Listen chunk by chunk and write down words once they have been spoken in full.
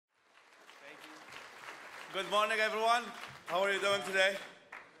Good morning, everyone. How are you doing today?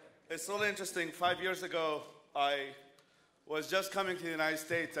 It's really interesting. 5 years ago, I was just coming to the United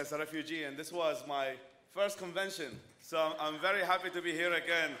States as a refugee, and this was my first convention. So I'm very happy to be here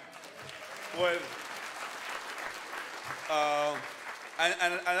again with,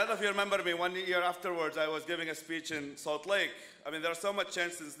 and I don't know if you remember me, 1 year afterwards, I was giving a speech in Salt Lake. I mean, there's so much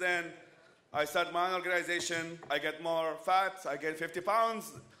change since then. I started my own organization. I get more fat. I gain 50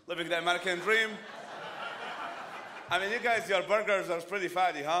 pounds, living the American dream. I mean, you guys, your burgers are pretty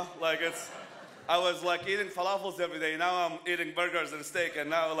fatty, huh? Like I was like eating falafels every day. Now I'm eating burgers and steak, and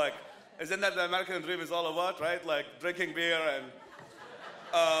now like, isn't that the American dream is all about, right? Like drinking beer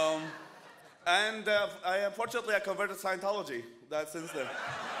and unfortunately I converted to Scientology. That's since then.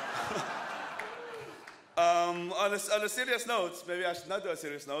 On a serious note, maybe I should not do a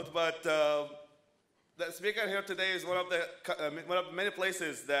serious note, but the speaker here today is one of many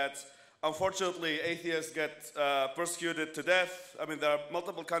places that unfortunately atheists get persecuted to death. I mean, there are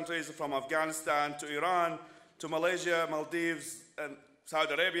multiple countries from Afghanistan to Iran to Malaysia, Maldives, and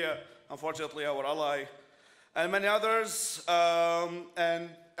Saudi Arabia, unfortunately our ally, and many others. And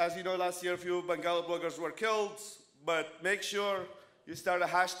as you know, last year a few Bengali bloggers were killed, but make sure you start a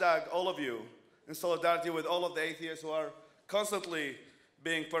hashtag, all of you, in solidarity with all of the atheists who are constantly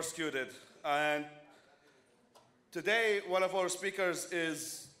being persecuted. And today, one of our speakers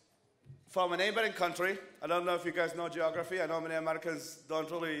is from a neighboring country. I don't know if you guys know geography. I know many Americans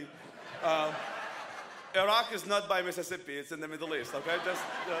don't really. Iraq is not by Mississippi. It's in the Middle East, okay? I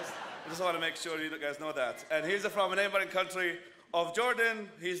just want to make sure you guys know that. And he's from a neighboring country of Jordan.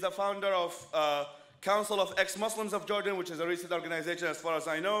 He's the founder of Council of Ex-Muslims of Jordan, which is a recent organization as far as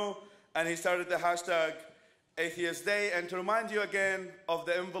I know. And he started the hashtag Atheist Day. And to remind you again of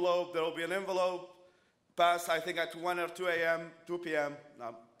the envelope, there will be an envelope passed, I think, at 1 or 2 p.m.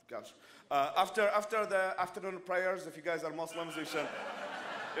 No, gosh. After the afternoon prayers, if you guys are Muslims, you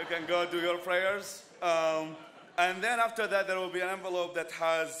can go do your prayers. And then after that, there will be an envelope that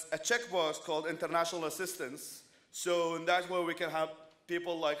has a checkbox called International Assistance. So in that way, we can have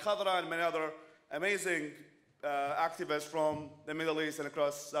people like Khadra and many other amazing activists from the Middle East and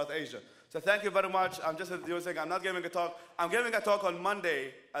across South Asia. So thank you very much. I'm just introducing. I'm not giving a talk. I'm giving a talk on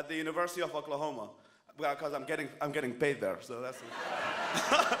Monday at the University of Oklahoma because I'm getting paid there. So that's.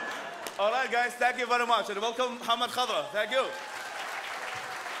 All right, guys. Thank you very much, and welcome, Mohammed Alkhadra. Thank you.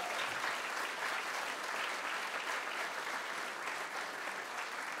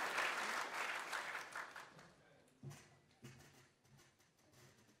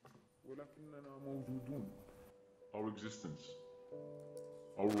 Our existence,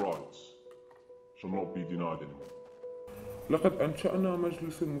 our rights, shall not be denied anymore. لقد أنشأنا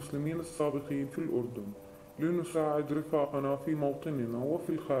مجلس المسلمين السابقين في الأردن لنساعد رفاقنا في موطننا وفي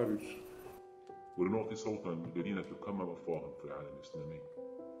الخارج. ولنعطي صوتا للذين تكمم أفواههم في العالم الإسلامي.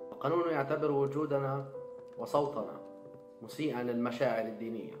 القانون يعتبر وجودنا وصوتنا مسيئا للمشاعر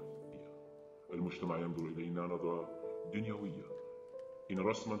الدينية. المجتمع ينظر إلينا نظرة دنيوية. إن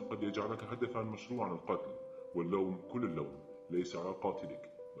رسما قد يجعلك هدفا مشروعا القتل، واللوم كل اللوم ليس على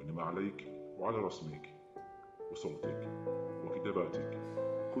قاتلك وإنما عليك وعلى رسمك وصوتك وكتاباتك.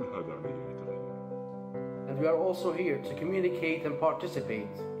 كل هذا عليه أن يتغير. And we are also here to communicate and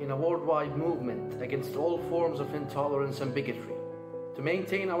participate in a worldwide movement against all forms of intolerance and bigotry, to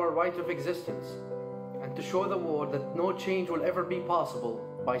maintain our right of existence, and to show the world that no change will ever be possible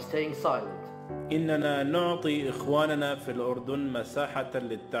by staying silent. إننا نعطي إخواننا في الأردن مساحة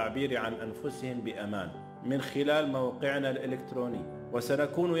للتعبير عن أنفسهم بأمان من خلال موقعنا الإلكتروني،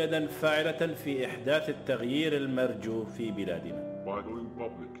 وسنكون يدا فاعلة في إحداث التغيير المرجو في بلادنا. By going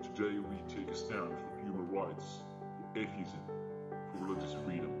public, today we take a stand for human rights, for atheism, for religious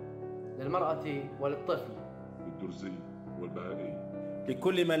freedom. للمرأة وللطفل. للدرزي والبهائي.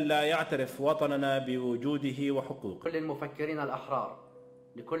 لكل من لا يعترف وطننا بوجوده وحقوقه. كل المفكرين الأحرار.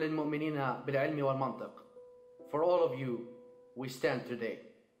 لكل المؤمنين بالعلم والمنطق. For all of you, we stand today.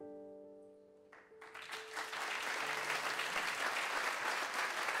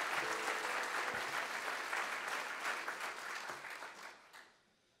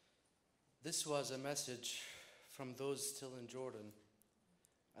 This was a message from those still in Jordan,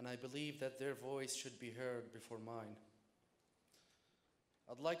 and I believe that their voice should be heard before mine.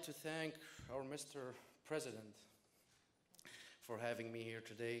 I'd like to thank our Mr. President for having me here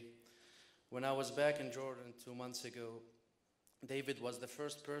today. When I was back in Jordan 2 months ago, David was the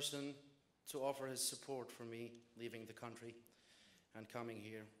first person to offer his support for me leaving the country and coming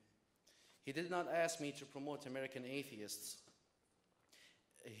here. He did not ask me to promote American Atheists.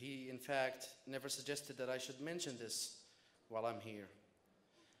 He, in fact, never suggested that I should mention this while I'm here.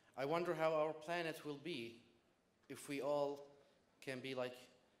 I wonder how our planet will be if we all can be like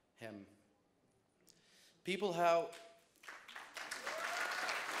him. People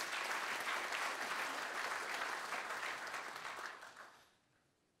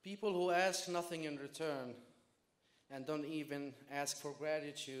who ask nothing in return and don't even ask for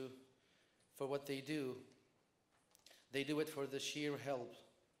gratitude for what they do it for the sheer help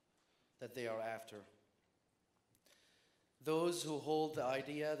that they are after. Those who hold the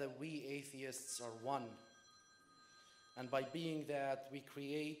idea that we atheists are one, and by being that, we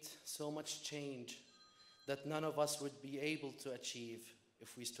create so much change that none of us would be able to achieve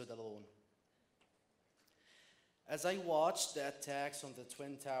if we stood alone. As I watched the attacks on the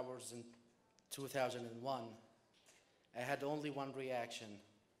Twin Towers in 2001, I had only one reaction: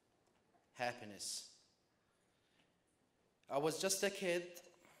 happiness. I was just a kid,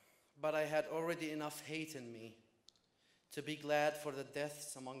 but I had already enough hate in me to be glad for the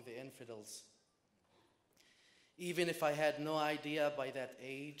deaths among the infidels. Even if I had no idea by that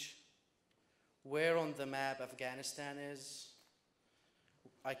age where on the map Afghanistan is,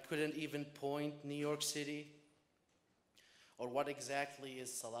 I couldn't even point New York City, or what exactly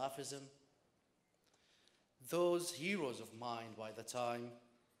is Salafism. Those heroes of mine by the time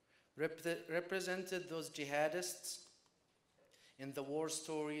represented those jihadists in the war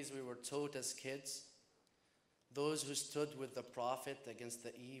stories we were taught as kids, those who stood with the Prophet against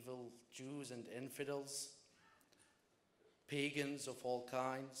the evil Jews and infidels, pagans of all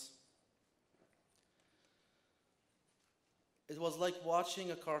kinds. It was like watching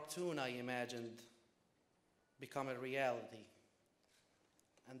a cartoon I imagined become a reality.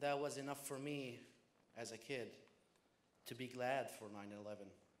 And that was enough for me as a kid to be glad for 9/11.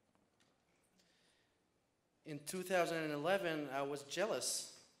 In 2011, I was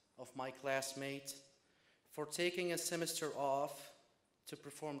jealous of my classmate for taking a semester off to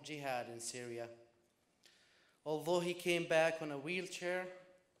perform jihad in Syria. Although he came back on a wheelchair,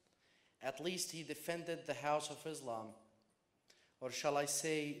 at least he defended the House of Islam, or shall I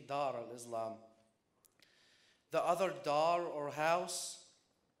say Dar al-Islam. The other Dar or house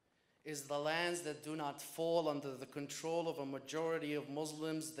is the lands that do not fall under the control of a majority of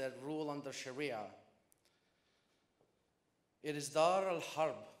Muslims that rule under Sharia. It is Dar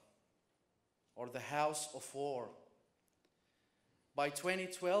al-Harb, or the house of war. By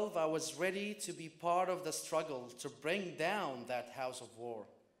 2012, I was ready to be part of the struggle to bring down that house of war.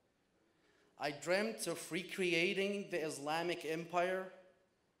 I dreamt of recreating the Islamic empire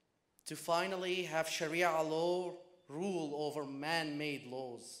to finally have Sharia law rule over man-made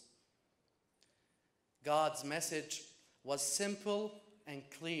laws. God's message was simple and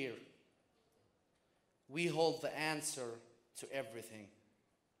clear. We hold the answer to everything.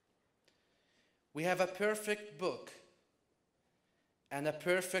 We have a perfect book and a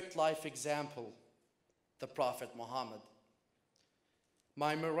perfect life example, the Prophet Muhammad.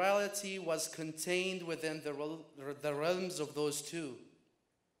 My morality was contained within the realms of those two,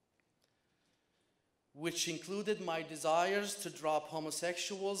 which included my desires to drop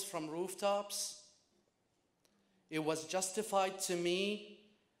homosexuals from rooftops. It was justified to me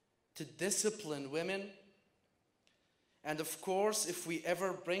to discipline women. And of course, if we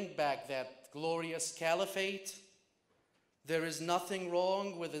ever bring back that glorious caliphate, there is nothing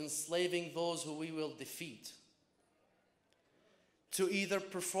wrong with enslaving those who we will defeat. To either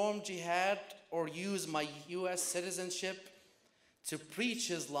perform jihad or use my US citizenship to preach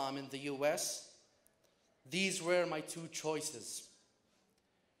Islam in the US, these were my two choices.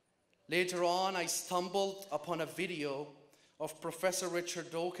 Later on, I stumbled upon a video of Professor Richard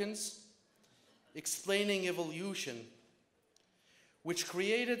Dawkins explaining evolution, which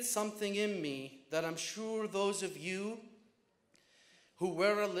created something in me that I'm sure those of you who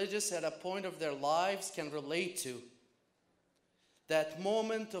were religious at a point of their lives can relate to. That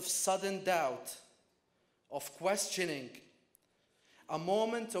moment of sudden doubt, of questioning, a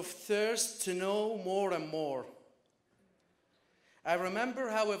moment of thirst to know more and more. I remember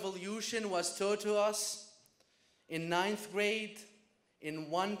how evolution was taught to us in 9th grade,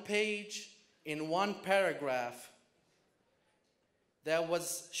 in one page, in one paragraph, that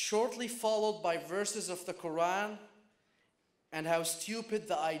was shortly followed by verses of the Quran, and how stupid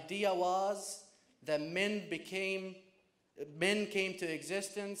the idea was that men came to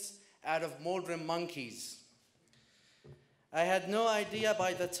existence out of modern monkeys. I had no idea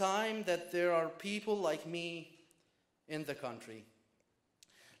by the time that there are people like me in the country.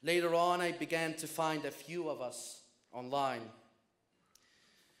 Later on, I began to find a few of us online.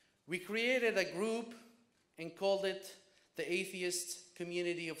 We created a group and called it the Atheist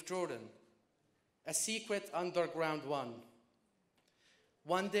Community of Jordan, a secret underground one.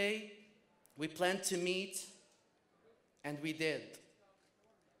 One day, we planned to meet, and we did.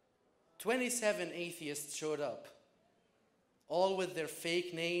 27 atheists showed up, all with their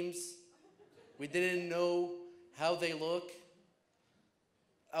fake names. We didn't know how they look.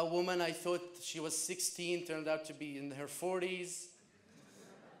 A woman, I thought she was 16, turned out to be in her 40s.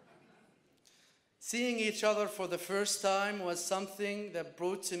 Seeing each other for the first time was something that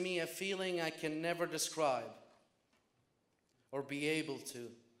brought to me a feeling I can never describe or be able to.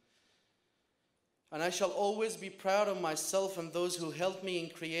 And I shall always be proud of myself and those who helped me in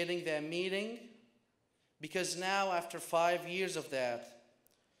creating that meeting, because now, after 5 years of that,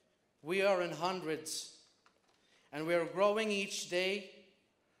 we are in hundreds, and we are growing each day,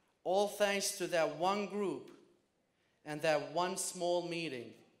 all thanks to that one group and that one small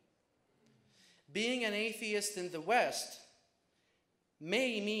meeting. Being an atheist in the West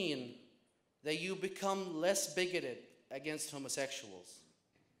may mean that you become less bigoted against homosexuals,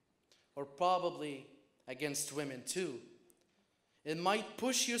 or probably against women too. It might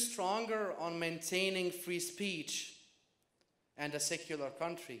push you stronger on maintaining free speech and a secular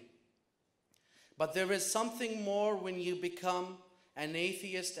country. But there is something more when you become an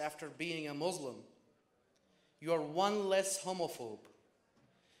atheist after being a Muslim. You are one less homophobe.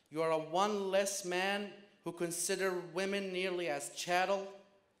 You are one less man who consider women nearly as chattel.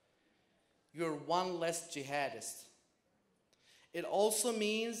 You are one less jihadist. It also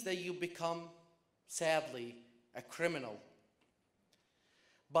means that you become, sadly, a criminal.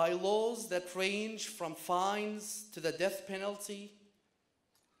 By laws that range from fines to the death penalty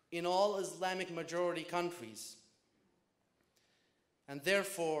in all Islamic majority countries. And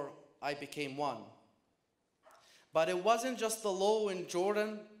therefore, I became one. But it wasn't just the law in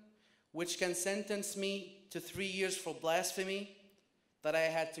Jordan, which can sentence me to 3 years for blasphemy, that I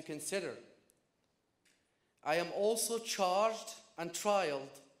had to consider. I am also charged and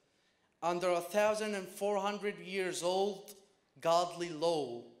trialed under 1,400 years old godly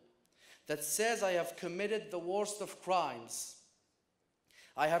law that says I have committed the worst of crimes.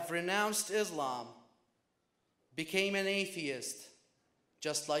 I have renounced Islam, became an atheist,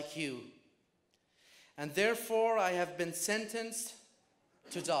 just like you. And therefore, I have been sentenced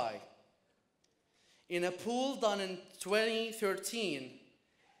to die. In a poll done in 2013,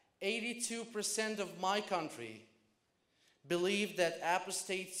 82% of my country believed that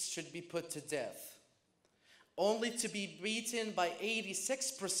apostates should be put to death, only to be beaten by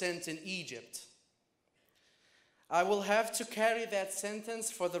 86% in Egypt. I will have to carry that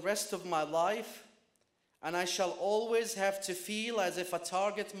sentence for the rest of my life, and I shall always have to feel as if a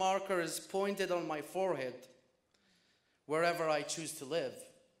target marker is pointed on my forehead wherever I choose to live.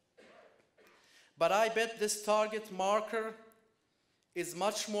 But I bet this target marker is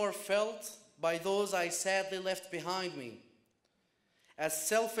much more felt by those I sadly left behind me. As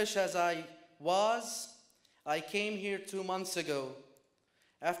selfish as I was, I came here 2 months ago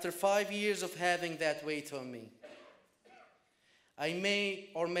after 5 years of having that weight on me. I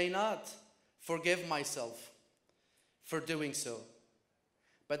may or may not forgive myself for doing so,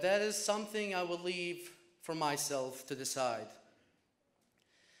 but that is something I will leave for myself to decide.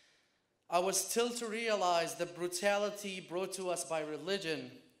 I was still to realize the brutality brought to us by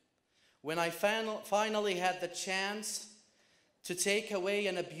religion when I finally had the chance to take away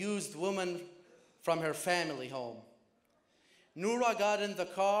an abused woman from her family home. Noura got in the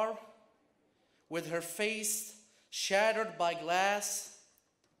car with her face shattered by glass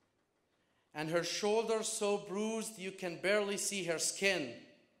and her shoulder so bruised you can barely see her skin.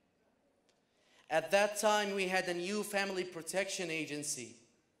 At that time, we had a new family protection agency.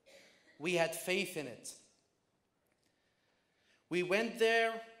 We had faith in it. We went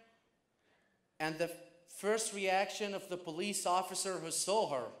there, and the first reaction of the police officer who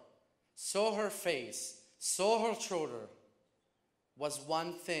saw her face, saw her shoulder, was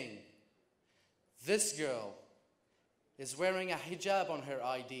one thing. This girl is wearing a hijab on her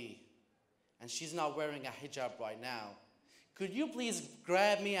ID, and she's not wearing a hijab right now. Could you please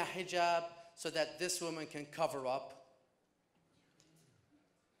grab me a hijab so that this woman can cover up?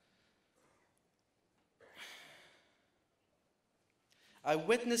 I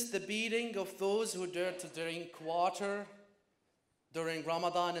witnessed the beating of those who dared to drink water during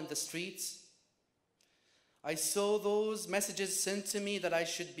Ramadan in the streets. I saw those messages sent to me that I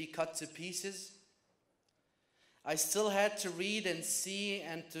should be cut to pieces. I still had to read and see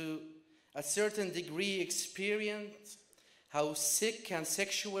and to a certain degree experience how sick and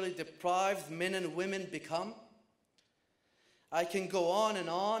sexually deprived men and women become. I can go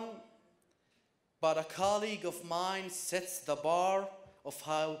on, but a colleague of mine sets the bar of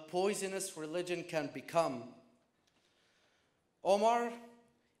how poisonous religion can become. Omar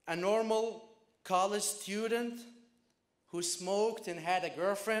a normal college student who smoked and had a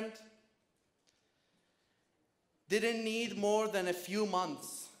girlfriend, didn't need more than a few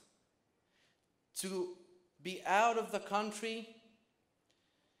months to be out of the country,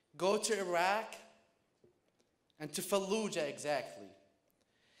 go to Iraq, and to Fallujah exactly.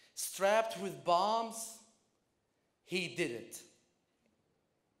 Strapped with bombs, he did it.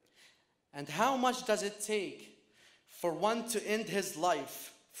 And how much does it take for one to end his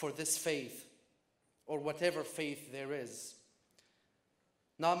life for this faith, or whatever faith there is?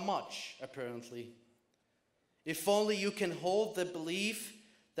 Not much, apparently. If only you can hold the belief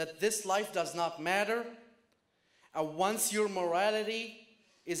that this life does not matter, and once your morality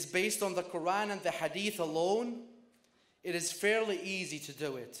is based on the Quran and the Hadith alone, it is fairly easy to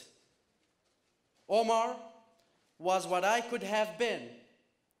do it. Omar was what I could have been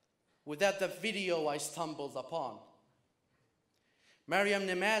without the video I stumbled upon. Maryam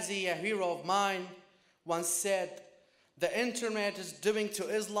Namazi, a hero of mine, once said, "The internet is doing to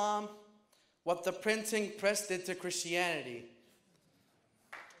Islam what the printing press did to Christianity."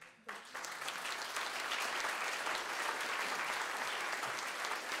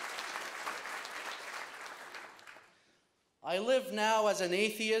 I live now as an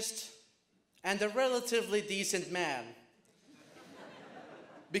atheist and a relatively decent man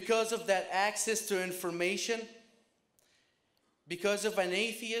because of that access to information, because of an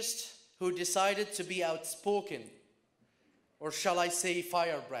atheist who decided to be outspoken, or shall I say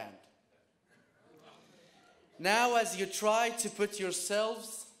firebrand. Now, as you try to put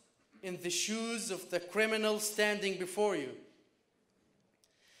yourselves in the shoes of the criminal standing before you,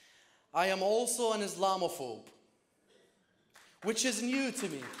 I am also an Islamophobe, which is new to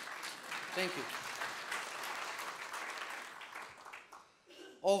me. Thank you.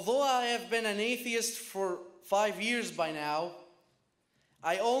 Although I have been an atheist for 5 years by now,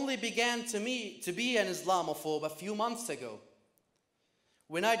 I only began to be an Islamophobe a few months ago,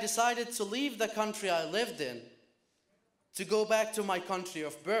 when I decided to leave the country I lived in to go back to my country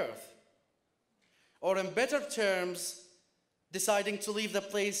of birth. Or in better terms, deciding to leave the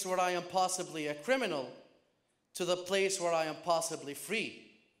place where I am possibly a criminal to the place where I am possibly free.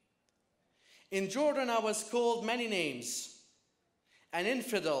 In Jordan, I was called many names: an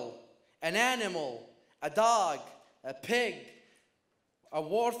infidel, an animal, a dog, a pig, a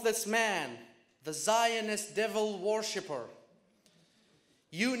worthless man, the Zionist devil worshipper.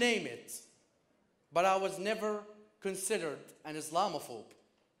 You name it. But I was never considered an Islamophobe.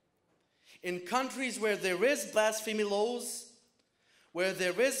 In countries where there is blasphemy laws, where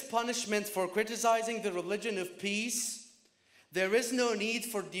there is punishment for criticizing the religion of peace, there is no need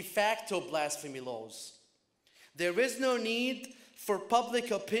for de facto blasphemy laws. There is no need for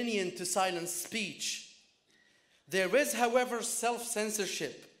public opinion to silence speech. There is, however,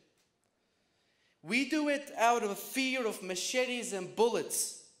 self-censorship. We do it out of fear of machetes and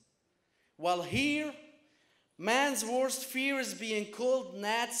bullets, while here, man's worst fear is being called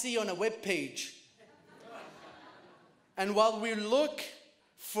Nazi on a web page. And while we look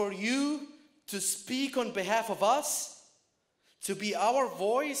for you to speak on behalf of us, to be our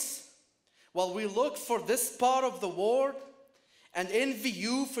voice, while we look for this part of the world and envy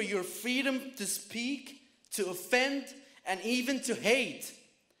you for your freedom to speak, to offend, and even to hate,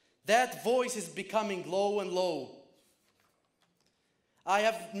 that voice is becoming low and low. I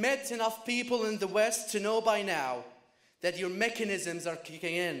have met enough people in the West to know by now that your mechanisms are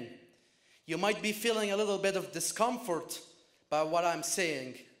kicking in. You might be feeling a little bit of discomfort by what I'm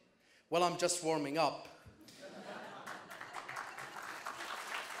saying. Well, I'm just warming up.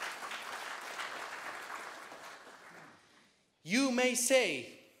 You may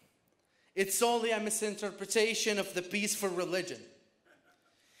say it's only a misinterpretation of the peaceful religion.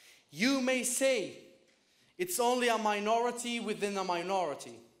 You may say it's only a minority within a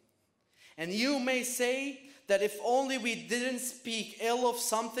minority. And you may say that if only we didn't speak ill of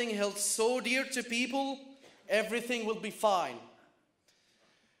something held so dear to people, everything will be fine.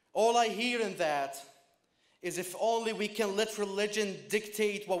 All I hear in that is if only we can let religion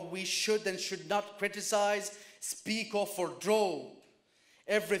dictate what we should and should not criticize, speak of, or draw,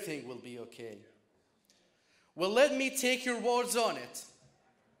 everything will be okay. Well, let me take your words on it.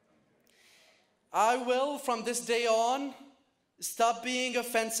 I will, from this day on, stop being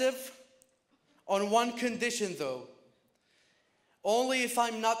offensive, on one condition though. Only if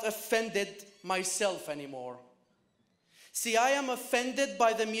I'm not offended myself anymore. See, I am offended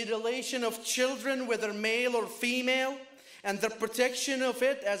by the mutilation of children, whether male or female, and the protection of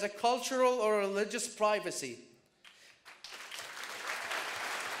it as a cultural or religious privacy.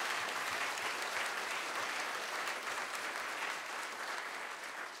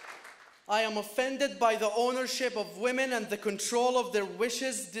 I am offended by the ownership of women and the control of their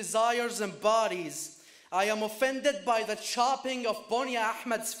wishes, desires, and bodies. I am offended by the chopping of Bonia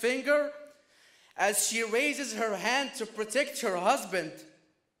Ahmed's finger as she raises her hand to protect her husband,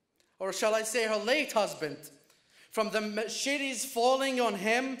 or shall I say her late husband, from the machetes falling on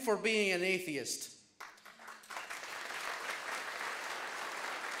him for being an atheist.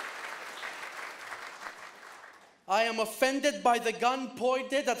 I am offended by the gun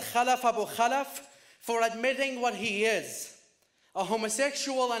pointed at Khalaf Abu Khalaf for admitting what he is, a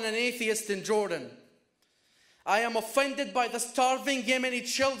homosexual and an atheist in Jordan. I am offended by the starving Yemeni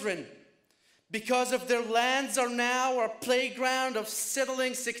children because of their lands are now a playground of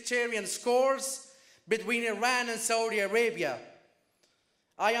settling sectarian scores between Iran and Saudi Arabia.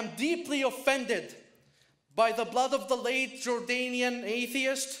 I am deeply offended by the blood of the late Jordanian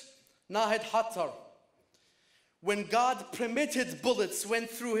atheist Nahid Hattar, when God permitted bullets went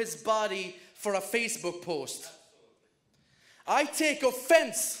through his body for a Facebook post. I take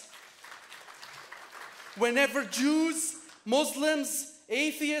offense whenever Jews, Muslims,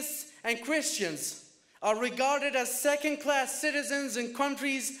 atheists, and Christians are regarded as second-class citizens in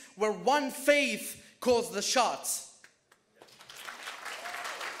countries where one faith calls the shots.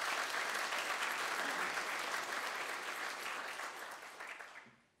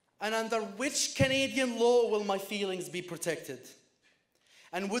 And under which Canadian law will my feelings be protected?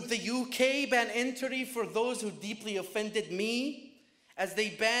 And would the UK ban entry for those who deeply offended me, as they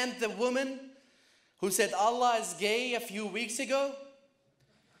banned the woman who said Allah is gay a few weeks ago?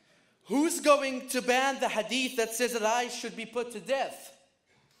 Who's going to ban the hadith that says that I should be put to death?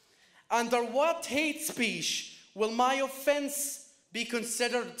 Under what hate speech will my offense be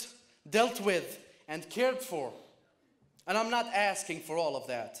considered, dealt with, and cared for? And I'm not asking for all of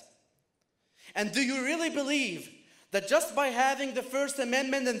that. And do you really believe that just by having the First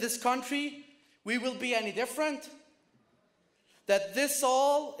Amendment in this country, we will be any different? That this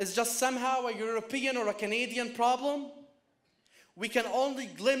all is just somehow a European or a Canadian problem? We can only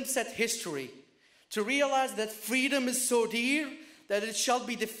glimpse at history to realize that freedom is so dear that it shall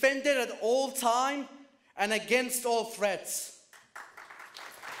be defended at all time and against all threats.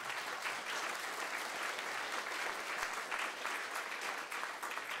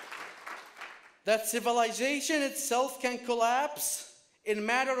 That civilization itself can collapse in a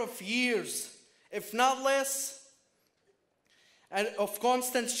matter of years, if not less, and of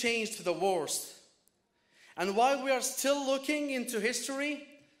constant change to the worst. And while we are still looking into history,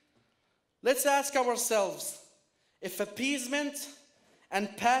 let's ask ourselves if appeasement and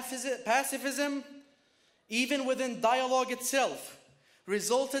pacifism, even within dialogue itself,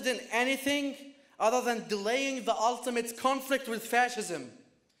 resulted in anything other than delaying the ultimate conflict with fascism.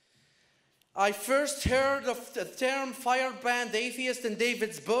 I first heard of the term firebrand atheist in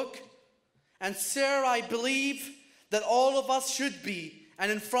David's book, and sir, I believe that all of us should be,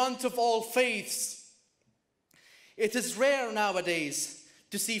 and in front of all faiths. It is rare nowadays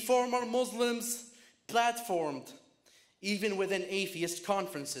to see former Muslims platformed, even within atheist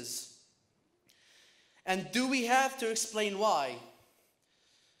conferences. And do we have to explain why?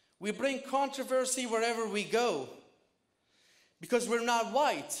 We bring controversy wherever we go, because we're not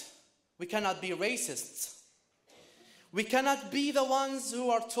white. We cannot be racists. We cannot be the ones who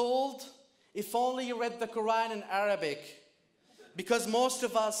are told, if only you read the Quran in Arabic, because most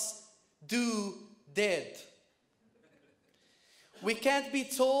of us do dead. We can't be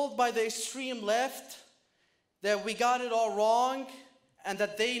told by the extreme left that we got it all wrong and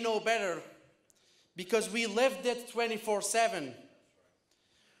that they know better, because we lived it 24/7.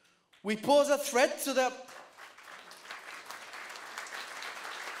 We pose a threat to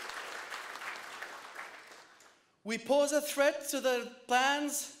the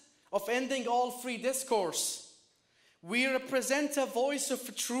plans of ending all free discourse. We represent a voice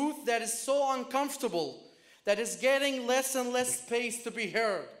of truth that is so uncomfortable that is getting less and less space to be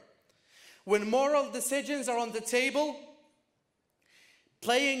heard. When moral decisions are on the table,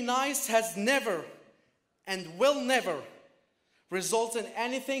 playing nice has never and will never result in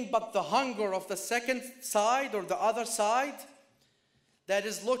anything but the hunger of the second side or the other side that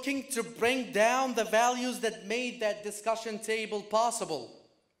is looking to bring down the values that made that discussion table possible.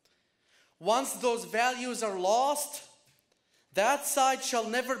 Once those values are lost, that side shall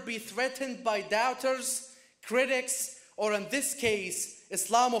never be threatened by doubters, critics, or in this case,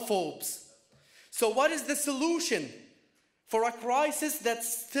 Islamophobes. So what is the solution for a crisis that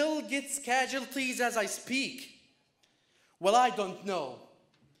still gets casualties as I speak? Well, I don't know,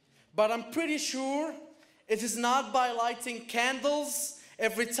 but I'm pretty sure it is not by lighting candles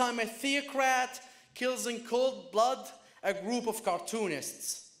every time a theocrat kills in cold blood a group of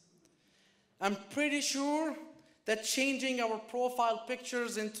cartoonists. I'm pretty sure that changing our profile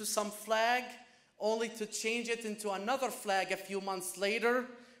pictures into some flag, only to change it into another flag a few months later,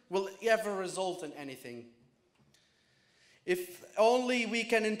 will ever result in anything. If only we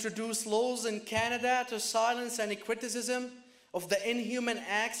can introduce laws in Canada to silence any criticism of the inhuman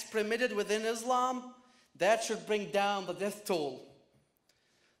acts permitted within Islam, that should bring down the death toll.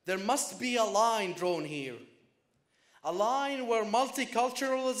 There must be a line drawn here. A line where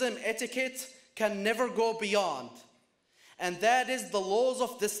multiculturalism etiquette can never go beyond. And that is the laws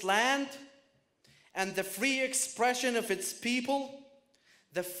of this land and the free expression of its people,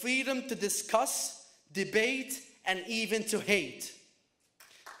 the freedom to discuss, debate, and even to hate.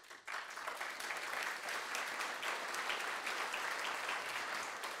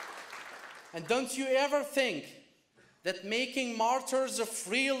 And don't you ever think that making martyrs of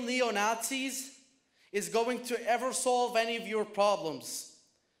real neo-Nazis is going to ever solve any of your problems.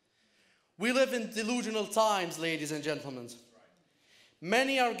 We live in delusional times, ladies and gentlemen.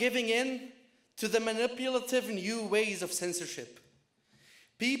 Many are giving in to the manipulative new ways of censorship.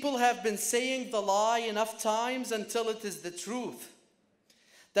 People have been saying the lie enough times until it is the truth.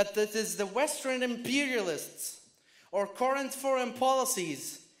 That it is the Western imperialists or current foreign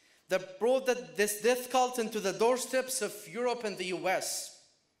policies that brought this death cult into the doorsteps of Europe and the US.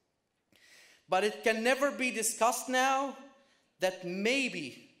 But it can never be discussed now that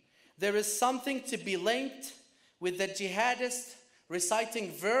maybe there is something to be linked with the jihadists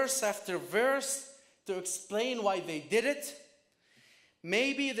reciting verse after verse to explain why they did it.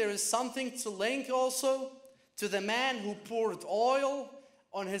 Maybe there is something to link also to the man who poured oil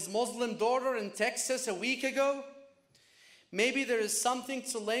on his Muslim daughter in Texas a week ago. Maybe there is something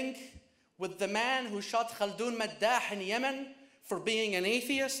to link with the man who shot Khaldun Maddah in Yemen for being an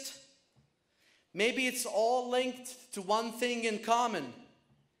atheist. Maybe it's all linked to one thing in common.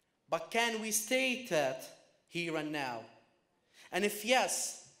 But can we state that here and now? And if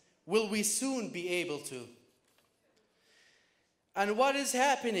yes, will we soon be able to? And what is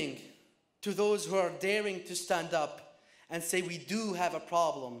happening to those who are daring to stand up and say we do have a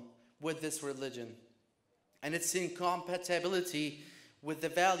problem with this religion and its incompatibility with the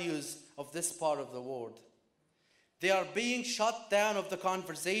values of this part of the world? They are being shut down of the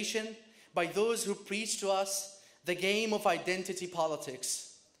conversation by those who preach to us the game of identity politics.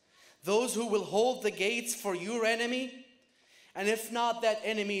 Those who will hold the gates for your enemy, and if not, that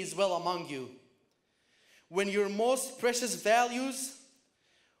enemy is well among you. When your most precious values,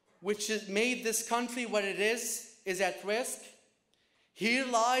 which has made this country what it is at risk, here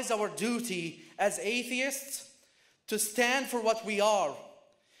lies our duty as atheists to stand for what we are.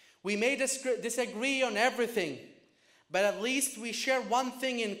 We may disagree on everything, but at least we share one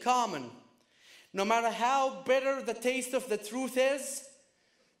thing in common. No matter how bitter the taste of the truth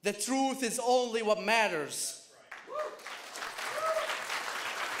is only what matters.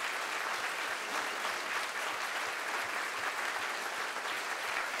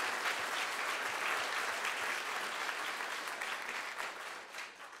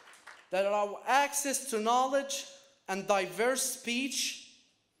 That our access to knowledge and diverse speech,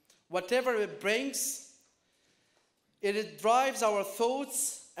 whatever it brings, it drives our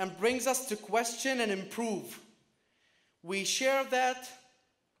thoughts and brings us to question and improve. We share that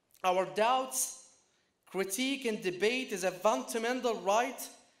our doubts, critique, and debate is a fundamental right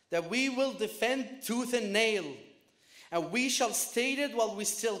that we will defend tooth and nail. And we shall state it while we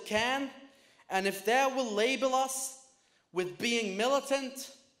still can. And if that will label us with being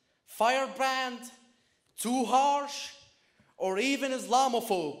militant, firebrand, too harsh, or even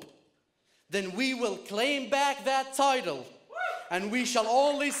Islamophobe, then we will claim back that title. And we shall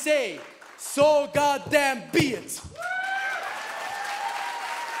only say, so goddamn be it.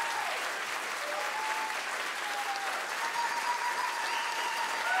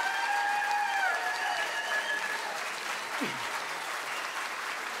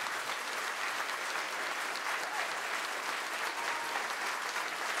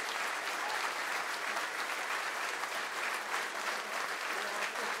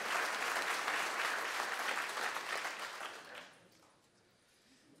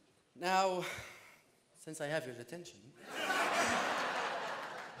 Now, since I have your attention,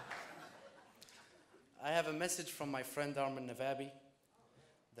 I have a message from my friend Armin Navabi,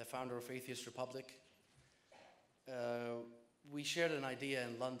 the founder of Atheist Republic. We shared an idea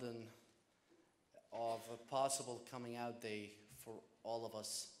in London of a possible coming out day for all of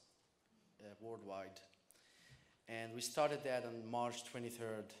us worldwide. And we started that on March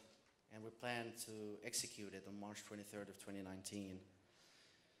 23rd, and we plan to execute it on March 23rd of 2019.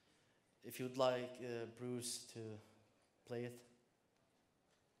 If you'd like Bruce to play it.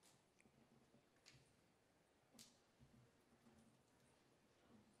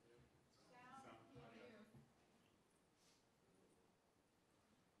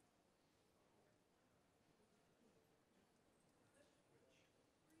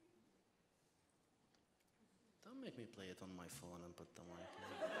 make me play it on my phone and put the mic in.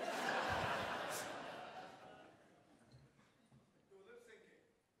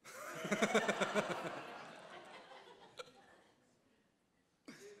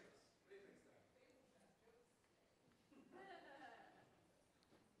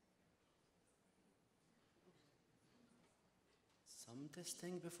 Some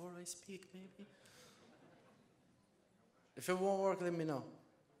testing before I speak, maybe? If it won't work, let me know.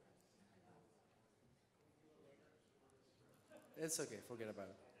 It's okay, forget about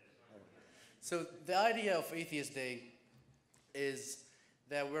it. So the idea of Atheist Day is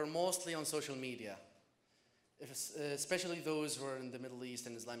that we're mostly on social media, especially those who are in the Middle East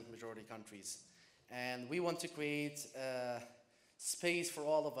and Islamic majority countries. And we want to create a space for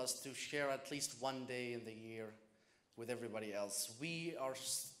all of us to share at least one day in the year with everybody else. We are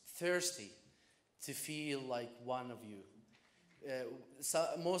thirsty to feel like one of you. So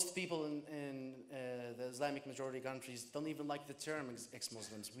most people in the Islamic majority countries don't even like the term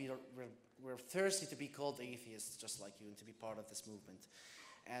ex-Muslims. We're thirsty to be called atheists just like you and to be part of this movement.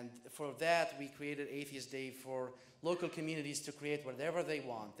 And for that, we created Atheist Day for local communities to create whatever they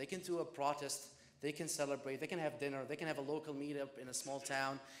want. They can do a protest, they can celebrate, they can have dinner, they can have a local meetup in a small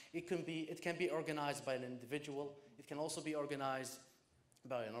town. It can be organized by an individual. It can also be organized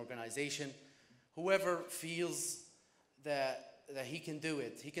by an organization. Whoever feels that he can do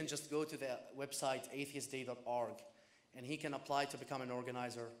it, he can just go to the website atheistday.org and he can apply to become an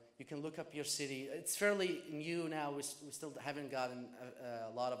organizer. You can look up your city. It's fairly new now. We still haven't gotten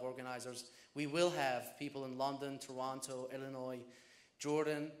a lot of organizers. We will have people in London, Toronto, Illinois,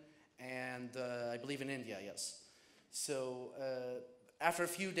 Jordan, and I believe in India, yes. So after a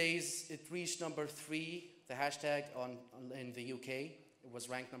few days, it reached number 3, the hashtag in the UK. It was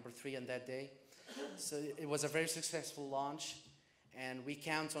ranked number 3 on that day. So it was a very successful launch, and we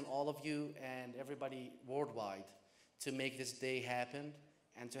count on all of you and everybody worldwide to make this day happen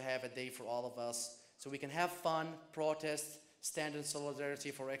and to have a day for all of us so we can have fun, protest, stand in solidarity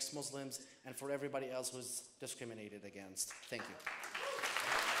for ex-Muslims and for everybody else who's discriminated against. Thank you.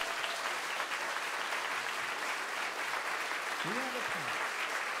 We have a plan.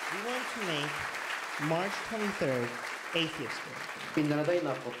 We want to make March 23rd Atheist Day. إن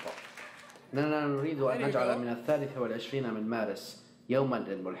لدينا خطة. إننا نريد أن نجعل من 23 من مارس يوما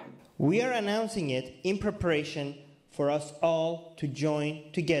للملحد. We are announcing it in preparation for us all to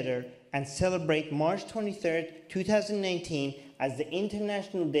join together and celebrate March 23rd, 2019 as the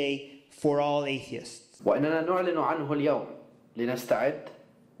International Day for all atheists. وإننا نعلن عنه اليوم لنستعد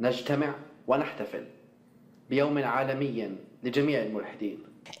نجتمع ونحتفل بيوم عالمي لجميع الملحدين.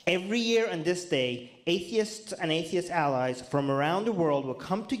 Every year on this day, atheists and atheist allies from around the world will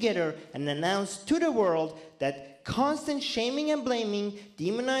come together and announce to the world that constant shaming and blaming,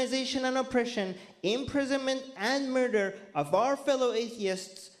 demonization and oppression, imprisonment and murder of our fellow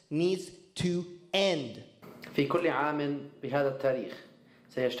atheists needs to end. في كل عام بهذا التاريخ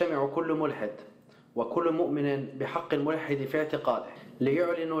سيجتمع كل ملحد وكل مؤمن بحق الملحد في اعتقاده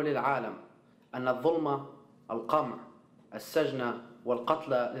ليعلنوا للعالم أن الظلم، القمع، السجن والقتل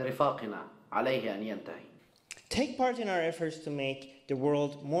لرفاقنا عليه أن ينتهي. Take part in our efforts to make the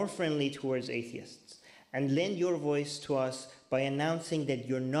world more friendly towards atheists and lend your voice to us by announcing that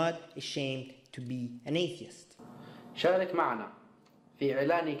you're not ashamed to be an atheist. شارك معنا في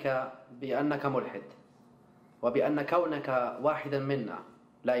إعلانك بأنك ملحد وبأن كونك واحدا منا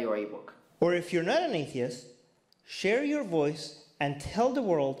لا يعيبك. Or if you're not an atheist, share your voice and tell the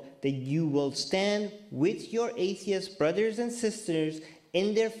world that you will stand with your atheist brothers and sisters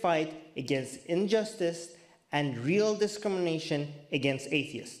in their fight against injustice and real discrimination against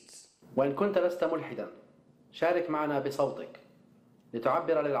atheists. وإن كنت لست ملحدا شارك معنا بصوتك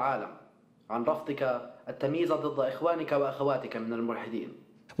لتعبر للعالم عن رفضك التمييز ضد إخوانك وأخواتك من الملحدين.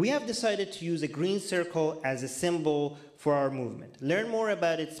 We have decided to use a green circle as a symbol for our movement. Learn more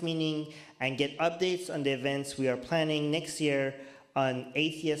about its meaning and get updates on the events we are planning next year on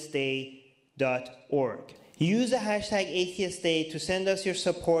atheistday.org. Use the hashtag atheistday to send us your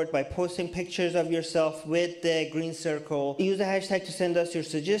support by posting pictures of yourself with the green circle. Use the hashtag to send us your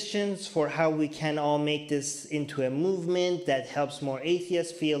suggestions for how we can all make this into a movement that helps more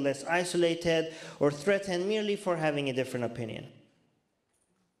atheists feel less isolated or threatened merely for having a different opinion.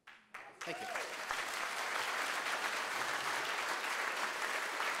 Thank you.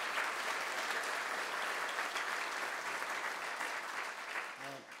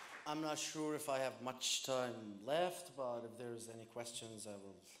 I'm not sure if I have much time left, but if there's any questions, I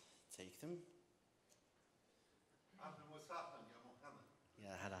will take them.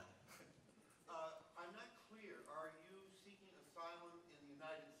 Yeah, hello. I'm not clear. Are you seeking asylum in the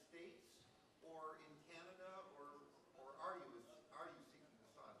United States or in Canada or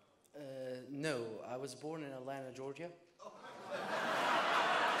No, I was born in Atlanta, Georgia.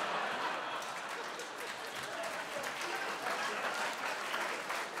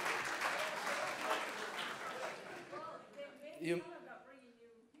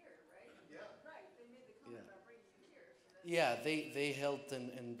 Yeah, they helped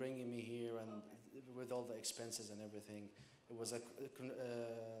in bringing me here and with all the expenses and everything. It was a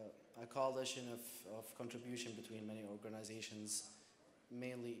coalition of contribution between many organizations,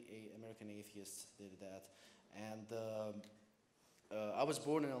 mainly American Atheists did that. And I was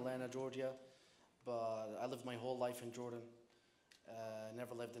born in Atlanta, Georgia, but I lived my whole life in Jordan.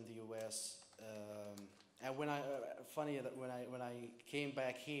 Never lived in the U.S. And funny that when I came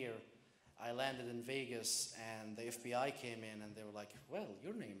back here, I landed in Vegas and the FBI came in and they were like, well,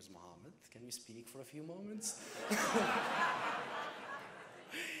 your name is Mohammed. Can we speak for a few moments?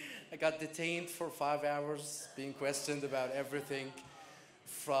 I got detained for 5 hours, being questioned about everything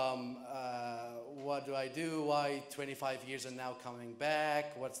from what do I do, why 25 years and now coming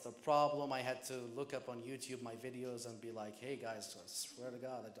back, what's the problem? I had to look up on YouTube my videos and be like, hey guys, I swear to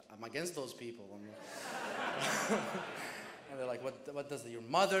God, I'm against those people. And they're like, what does your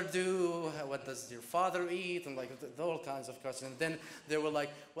mother do? What does your father eat? And like all kinds of questions. And then they were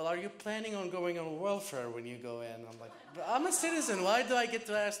like, well, are you planning on going on welfare when you go in? I'm like, I'm a citizen. Why do I get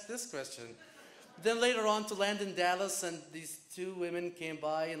to ask this question? Then later on to land in Dallas, and these two women came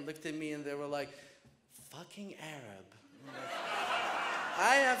by and looked at me and they were like, fucking Arab.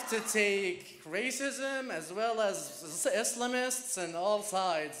 I have to take racism as well as Islamists and all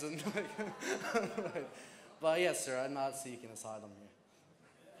sides. And right. But yes, sir, I'm not seeking asylum here.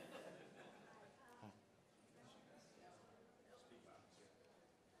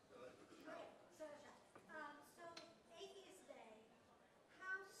 So Atheist Day,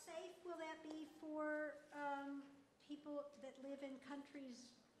 how safe will that be for people that live in countries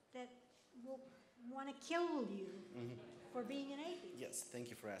that will want to kill you for being an atheist? Yes, thank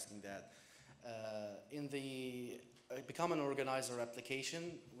you for asking that. In the Become an Organizer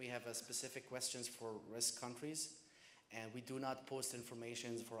application, we have specific questions for risk countries, and we do not post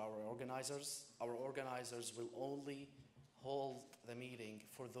information for our organizers. Our organizers will only hold the meeting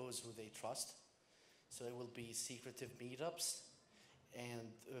for those who they trust. So it will be secretive meetups,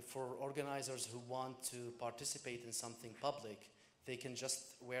 and for organizers who want to participate in something public, they can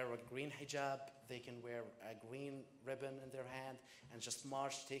just wear a green hijab, they can wear a green ribbon in their hand, and just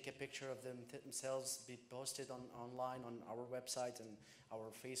march, take a picture of themselves, be posted online on our website and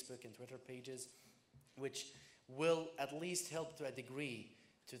our Facebook and Twitter pages, which will at least help to a degree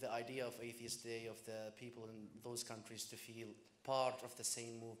to the idea of Atheist Day, of the people in those countries to feel part of the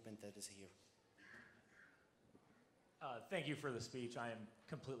same movement that is here. Thank you for the speech. I am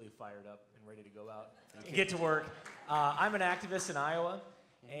completely fired up and ready to go out and you. get to work. I'm an activist in Iowa,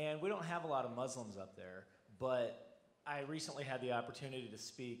 and we don't have a lot of Muslims up there, but I recently had the opportunity to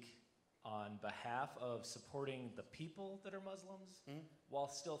speak on behalf of supporting the people that are Muslims while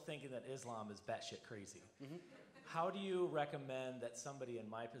still thinking that Islam is batshit crazy. How do you recommend that somebody in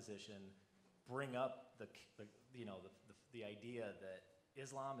my position bring up the idea that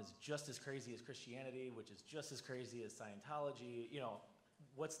Islam is just as crazy as Christianity, which is just as crazy as Scientology? You know,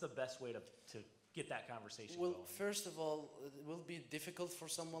 what's the best way to get that conversation going? Well, first of all, it will be difficult for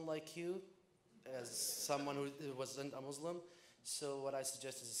someone like you, as someone who wasn't a Muslim. So what I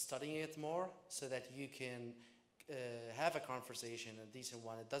suggest is studying it more so that you can have a conversation, a decent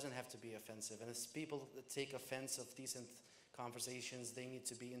one. It doesn't have to be offensive. And if people take offense of decent conversations, they need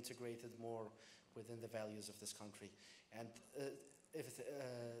to be integrated more within the values of this country. And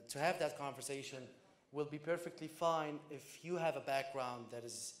to have that conversation will be perfectly fine if you have a background that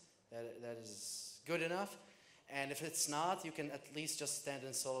is good enough. And if it's not, you can at least just stand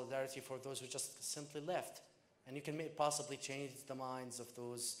in solidarity for those who just simply left. And you can possibly change the minds of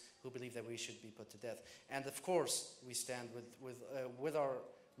those who believe that we should be put to death. And of course, we stand with our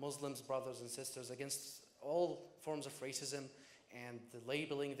Muslims brothers and sisters against all forms of racism and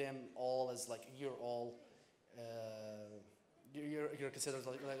labeling them all as like you're all you're considered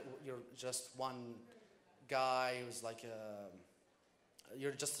like you're just one guy who's like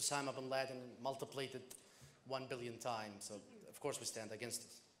you're just Osama bin Laden multiplied it 1 billion times. So of course we stand against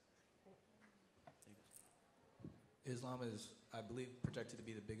it. Islam is, I believe, projected to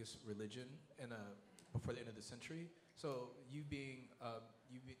be the biggest religion before the end of the century. So you being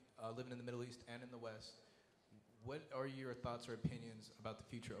living in the Middle East and in the West, what are your thoughts or opinions about the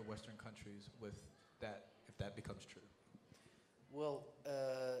future of Western countries with that, if that becomes true? Well,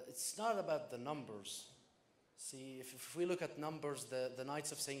 it's not about the numbers. See, if we look at numbers, the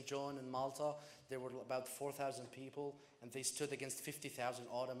Knights of St. John in Malta, there were about 4,000 people, and they stood against 50,000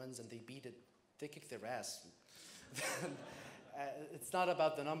 Ottomans, and they kicked their ass. It's not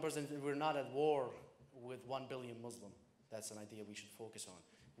about the numbers, and we're not at war with 1 billion Muslim. That's an idea we should focus on.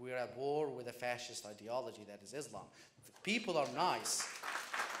 We're at war with a fascist ideology that is Islam. People are nice.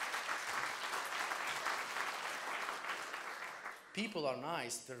 People are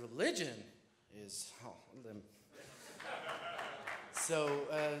nice. The religion is, So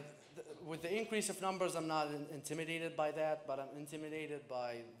with the increase of numbers, I'm not intimidated by that, but I'm intimidated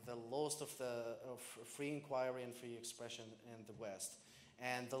by the loss of free inquiry and free expression in the West.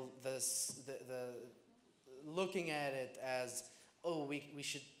 And the looking at it as, oh, we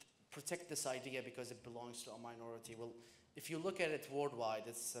should protect this idea because it belongs to a minority. Well, if you look at it worldwide,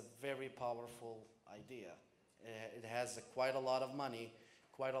 it's a very powerful idea. It has quite a lot of money,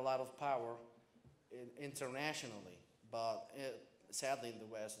 quite a lot of power internationally, but sadly in the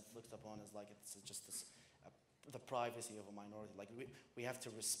West, it's looked upon as like it's just the privacy of a minority. Like we have to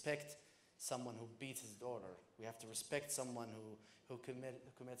respect someone who beats his daughter. We have to respect someone who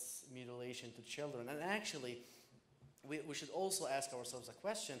commits mutilation to children. And actually, we should also ask ourselves a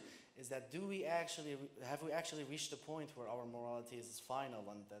question, is that have we actually reached the point where our morality is final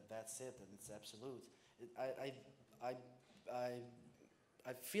and that's it and it's absolute?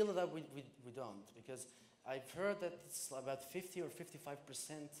 I feel that we don't, because I've heard that it's about 50 or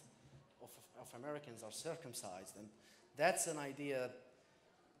 55% of Americans are circumcised, and that's an idea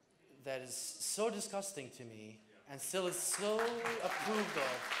that is so disgusting to me, and still is so approved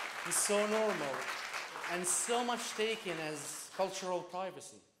of, and so normal, and so much taken as cultural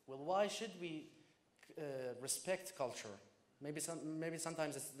privacy. Well, why should we respect culture? Maybe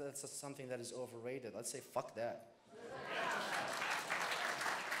sometimes that's something that is overrated. Let's say fuck that.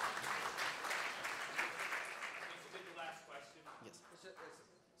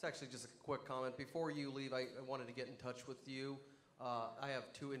 It's actually just a quick comment. Before you leave, I wanted to get in touch with you. I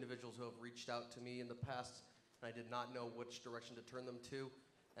have 2 individuals who have reached out to me in the past, and I did not know which direction to turn them to.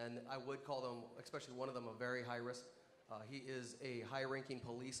 And I would call them, especially one of them, a very high risk. He is a high-ranking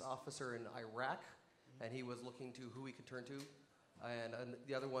police officer in Iraq, and he was looking to who he could turn to. And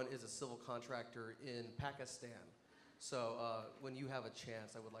the other one is a civil contractor in Pakistan. So when you have a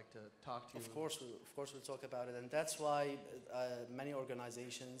chance, I would like to talk to you. Of course we'll talk about it. And that's why many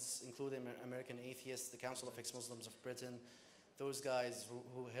organizations, including American Atheists, the Council of Ex-Muslims of Britain, those guys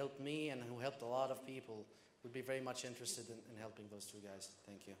who helped me and who helped a lot of people would be very much interested in helping those 2 guys.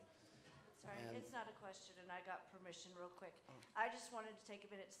 Thank you. Sorry, it's not a question, and I got permission real quick. I just wanted to take a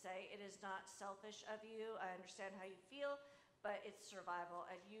minute to say it is not selfish of you. I understand how you feel, but it's survival,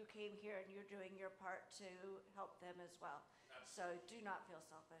 and you came here and you're doing your part to help them as well. So do not feel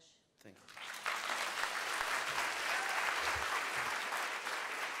selfish. Thank you.